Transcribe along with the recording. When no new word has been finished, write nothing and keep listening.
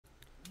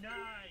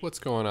What's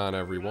going on,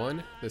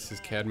 everyone? This is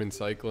Cadman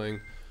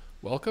Cycling.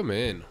 Welcome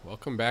in.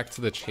 Welcome back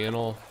to the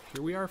channel.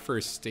 Here we are for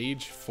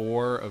stage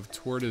 4 of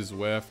Tour de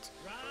Zwift.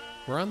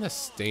 We're on the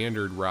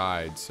standard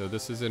ride, so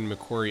this is in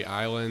Makuri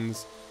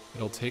Islands.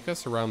 It'll take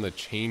us around the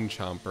Chain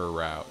Chomper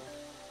route.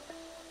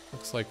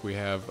 Looks like we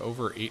have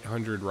over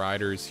 800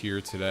 riders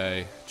here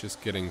today,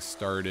 just getting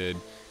started.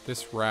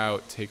 This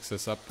route takes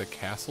us up the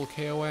Castle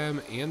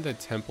KOM and the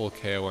Temple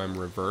KOM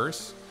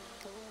reverse.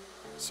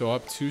 So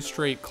up 2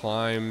 straight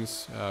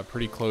climbs,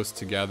 pretty close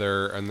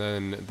together, and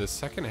then the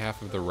second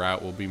half of the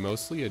route will be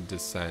mostly a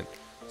descent.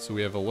 So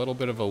we have a little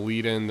bit of a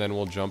lead-in, then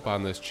we'll jump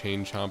on this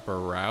Chain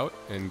Chomper route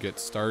and get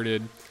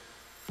started.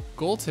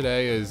 Goal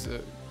today is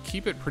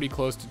keep it pretty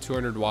close to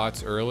 200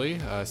 watts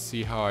early,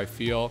 see how I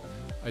feel.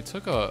 I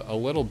took a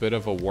little bit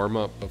of a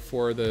warm-up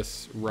before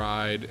this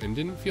ride and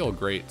didn't feel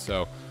great,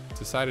 so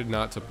decided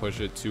not to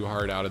push it too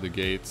hard out of the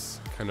gates,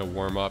 kind of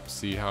warm up,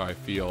 see how I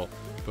feel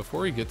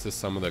before we get to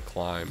some of the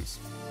climbs.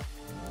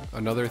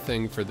 Another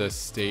thing for this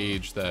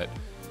stage that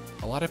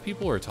a lot of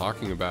people are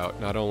talking about,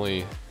 not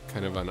only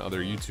kind of on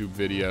other YouTube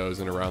videos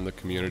and around the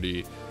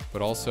community,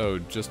 but also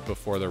just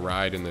before the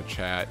ride in the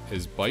chat,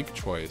 is bike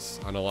choice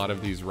on a lot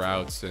of these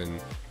routes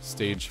in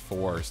stage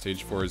 4.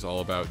 Stage 4 is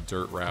all about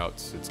dirt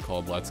routes. It's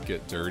called Let's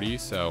Get Dirty.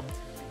 So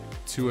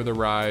 2 of the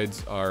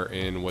rides are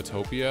in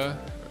Watopia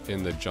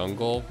in the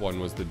jungle. One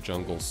was the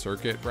jungle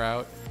circuit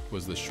route,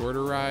 was the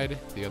shorter ride.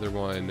 The other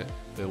one,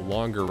 the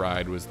longer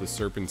ride, was the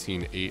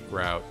Serpentine 8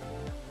 route.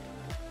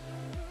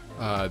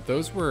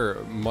 Those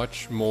were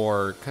much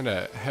more kind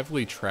of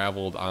heavily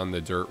traveled on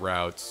the dirt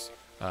routes,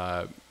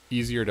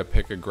 easier to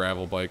pick a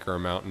gravel bike or a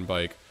mountain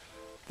bike.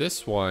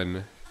 This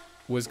one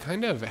was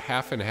kind of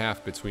half and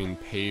half between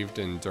paved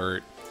and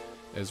dirt,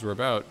 as we're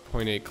about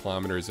 0.8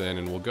 kilometers in,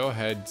 and we'll go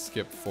ahead,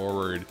 skip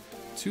forward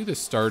to the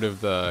start of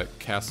the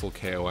Castle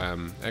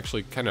KOM.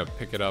 Actually kind of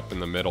pick it up in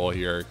the middle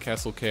here.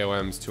 Castle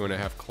KOM's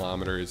 2.5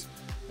 kilometers,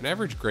 an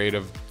average grade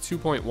of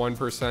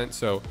 2.1%,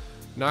 so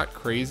not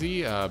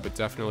crazy, but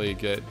definitely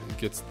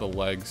gets the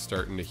legs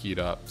starting to heat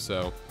up.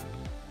 So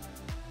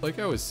like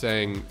I was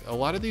saying, a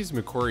lot of these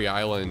Makuri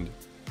Island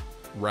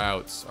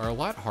routes are a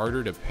lot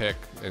harder to pick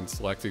and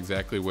select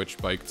exactly which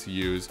bike to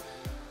use.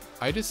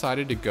 I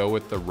decided to go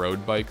with the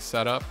road bike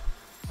setup.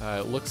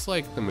 It looks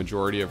like the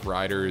majority of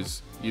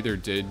riders either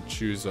did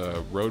choose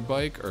a road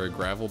bike or a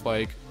gravel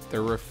bike.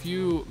 There were a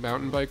few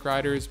mountain bike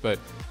riders, but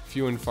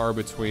few and far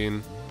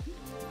between.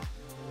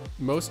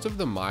 Most of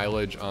the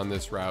mileage on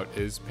this route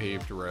is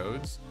paved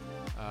roads.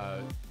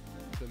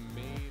 The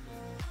main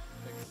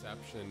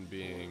exception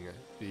being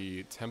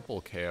the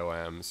Temple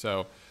KOM.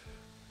 So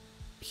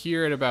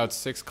here at about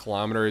 6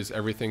 kilometers,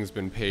 everything's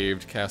been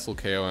paved. Castle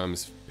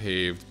KOM's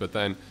paved, but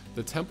then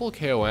the Temple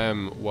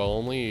KOM, while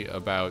only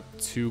about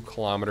 2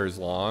 kilometers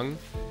long,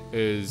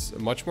 is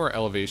much more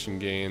elevation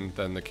gain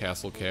than the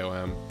Castle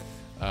KOM.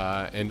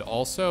 And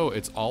also,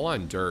 it's all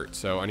on dirt,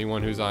 so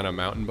anyone who's on a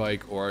mountain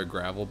bike or a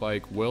gravel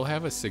bike will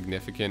have a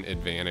significant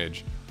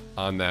advantage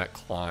on that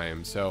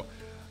climb. So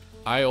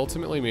I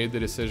ultimately made the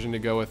decision to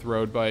go with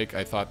road bike.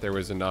 I thought there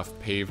was enough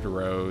paved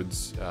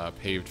roads,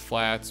 paved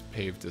flats,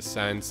 paved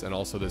descents, and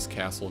also this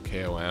Castle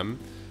KOM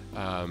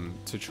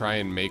to try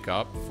and make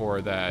up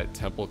for that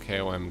Temple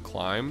KOM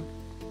climb.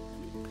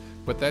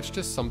 But that's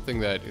just something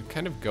that,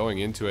 kind of going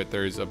into it,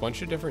 there's a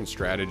bunch of different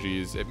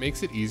strategies. It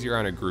makes it easier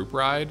on a group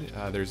ride.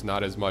 There's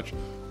not as much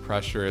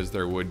pressure as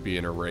there would be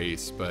in a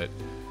race. But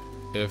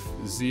if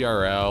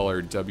ZRL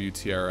or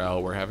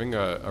WTRL were having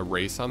a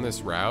race on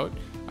this route,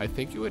 I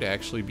think it would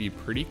actually be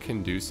pretty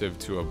conducive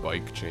to a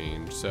bike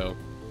change. So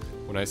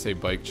when I say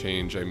bike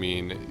change, I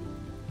mean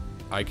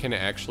I can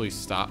actually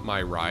stop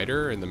my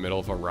rider in the middle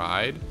of a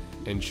ride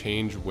and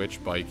change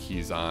which bike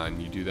he's on.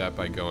 You do that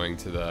by going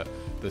to the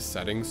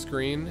settings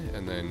screen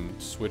and then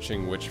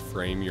switching which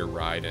frame you're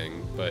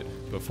riding. But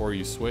before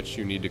you switch,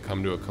 you need to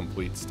come to a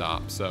complete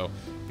stop. So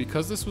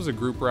because this was a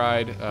group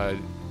ride,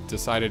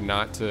 decided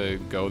not to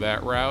go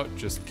that route,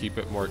 just keep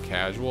it more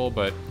casual.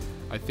 But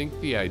I think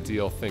the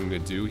ideal thing to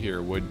do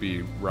here would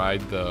be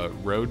ride the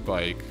road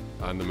bike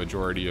on the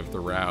majority of the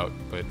route,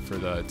 but for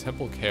the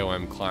Temple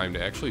KOM climb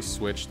to actually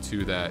switch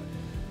to that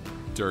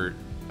dirt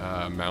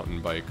mountain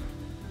bike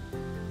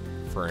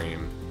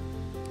frame.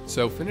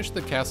 So finished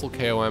the Castle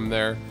KOM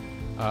there,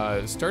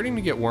 starting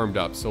to get warmed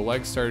up, so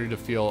legs started to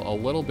feel a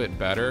little bit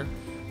better.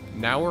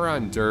 Now we're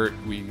on dirt.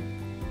 We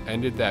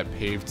ended that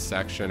paved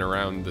section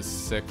around the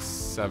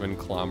 6-7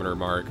 kilometer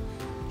mark,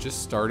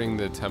 just starting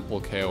the Temple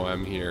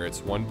KOM here.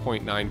 It's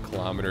 1.9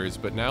 kilometers,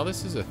 but now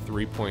this is a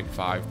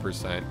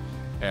 3.5%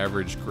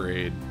 average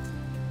grade,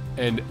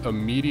 and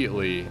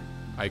immediately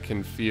I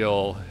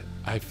feel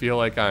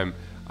like I'm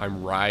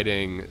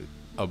riding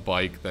a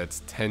bike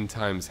that's 10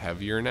 times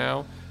heavier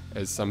now.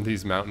 As some of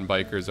these mountain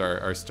bikers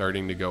are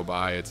starting to go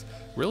by, it's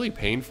really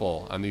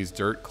painful on these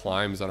dirt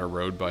climbs on a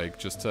road bike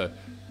just to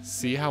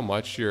see how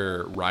much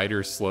your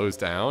rider slows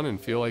down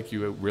and feel like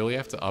you really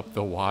have to up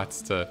the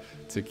watts to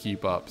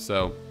keep up.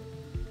 So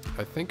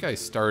I think I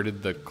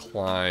started the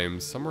climb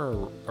somewhere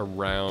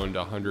around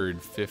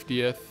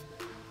 150th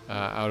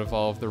out of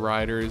all of the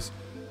riders.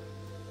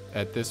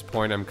 at this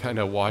point, I'm kind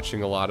of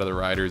watching a lot of the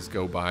riders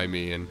go by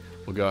me, and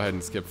we'll go ahead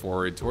and skip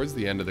forward towards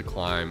the end of the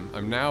climb.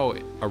 I'm now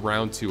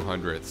around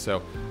 200th,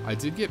 so I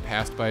did get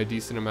passed by a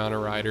decent amount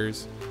of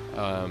riders.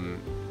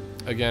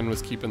 Again,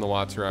 was keeping the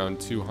watts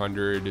around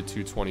 200 to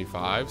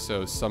 225,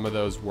 so some of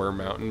those were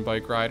mountain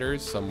bike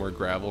riders, some were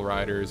gravel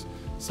riders,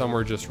 some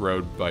were just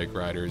road bike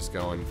riders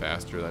going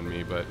faster than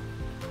me, but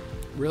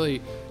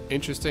really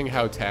interesting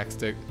how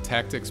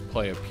tactics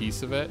play a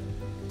piece of it.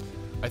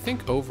 I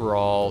think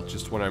overall,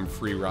 just when I'm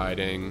free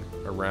riding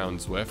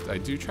around Zwift, I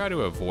do try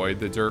to avoid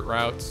the dirt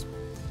routes.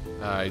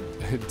 I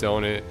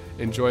don't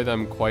enjoy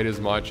them quite as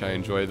much. I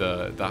enjoy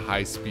the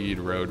high-speed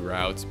road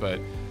routes,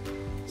 but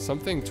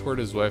something Tour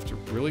de Zwift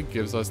really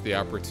gives us the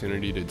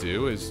opportunity to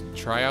do is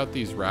try out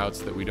these routes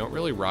that we don't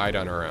really ride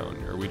on our own,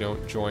 or we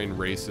don't join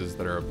races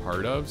that are a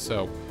part of.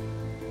 So,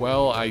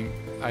 well, I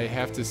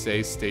have to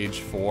say stage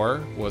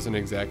 4 wasn't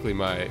exactly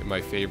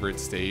my favorite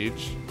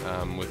stage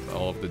with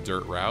all of the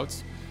dirt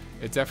routes.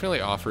 It definitely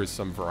offers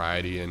some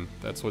variety, and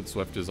that's what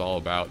Zwift is all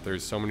about.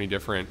 There's so many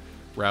different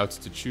routes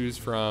to choose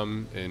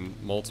from in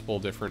multiple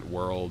different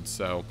worlds,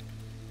 so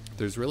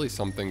there's really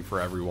something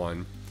for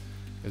everyone.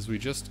 As we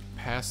just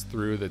pass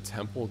through the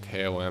Temple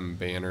KOM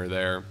banner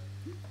there,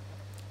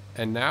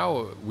 and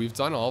now we've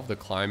done all of the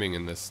climbing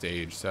in this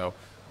stage, so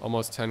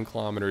almost 10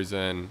 kilometers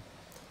in,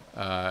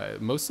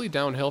 mostly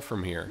downhill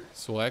from here.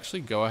 So we'll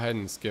actually go ahead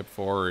and skip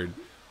forward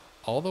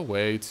all the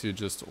way to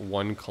just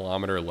 1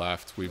 kilometer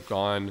left. We've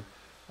gone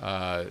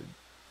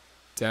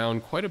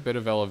down quite a bit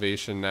of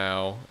elevation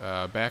now,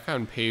 back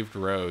on paved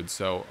roads,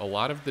 so a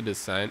lot of the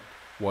descent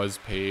was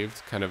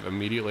paved. Kind of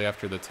immediately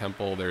after the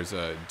temple there's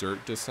a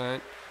dirt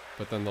descent,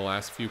 but then the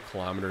last few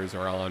kilometers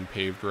are all on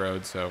paved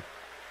roads. So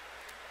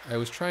I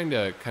was trying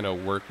to kind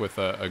of work with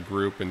a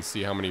group and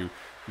see how many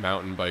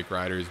mountain bike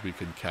riders we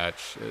could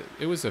catch.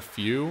 It was a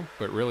few,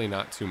 but really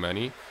not too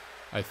many.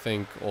 I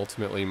think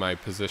ultimately my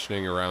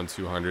positioning around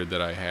 200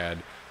 that I had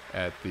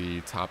at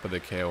the top of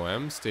the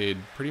KOM stayed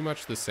pretty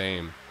much the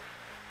same.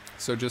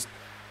 So just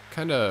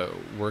kind of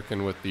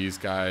working with these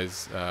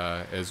guys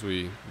as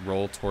we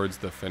roll towards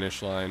the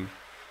finish line.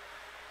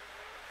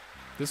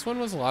 This one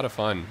was a lot of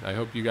fun. I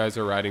hope you guys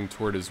are riding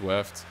Tour de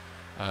Zwift.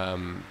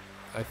 I'm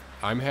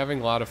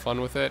having a lot of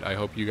fun with it. I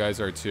hope you guys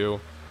are too.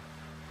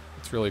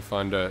 It's really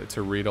fun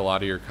to read a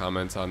lot of your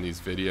comments on these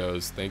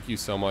videos. Thank you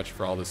so much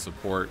for all the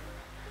support,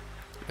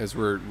 as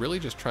we're really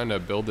just trying to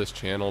build this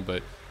channel,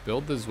 but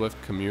build the Zwift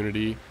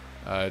community.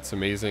 It's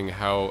amazing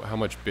how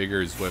much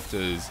bigger Zwift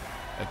is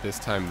at this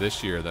time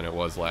this year than it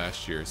was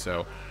last year.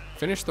 So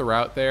finished the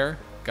route there,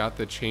 got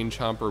the Chain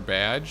Chomper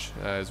badge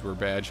as we're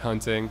badge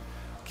hunting.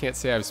 Can't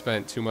say I've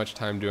spent too much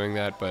time doing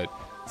that, but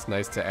it's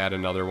nice to add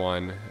another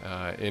one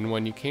in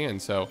when you can.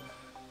 So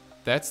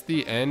that's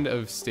the end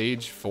of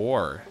stage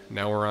 4.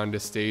 Now we're on to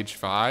stage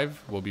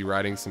 5. We'll be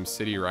riding some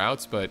city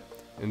routes, but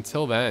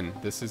until then,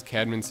 this is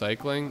Cadman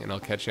Cycling, and I'll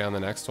catch you on the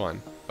next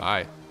one.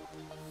 Bye.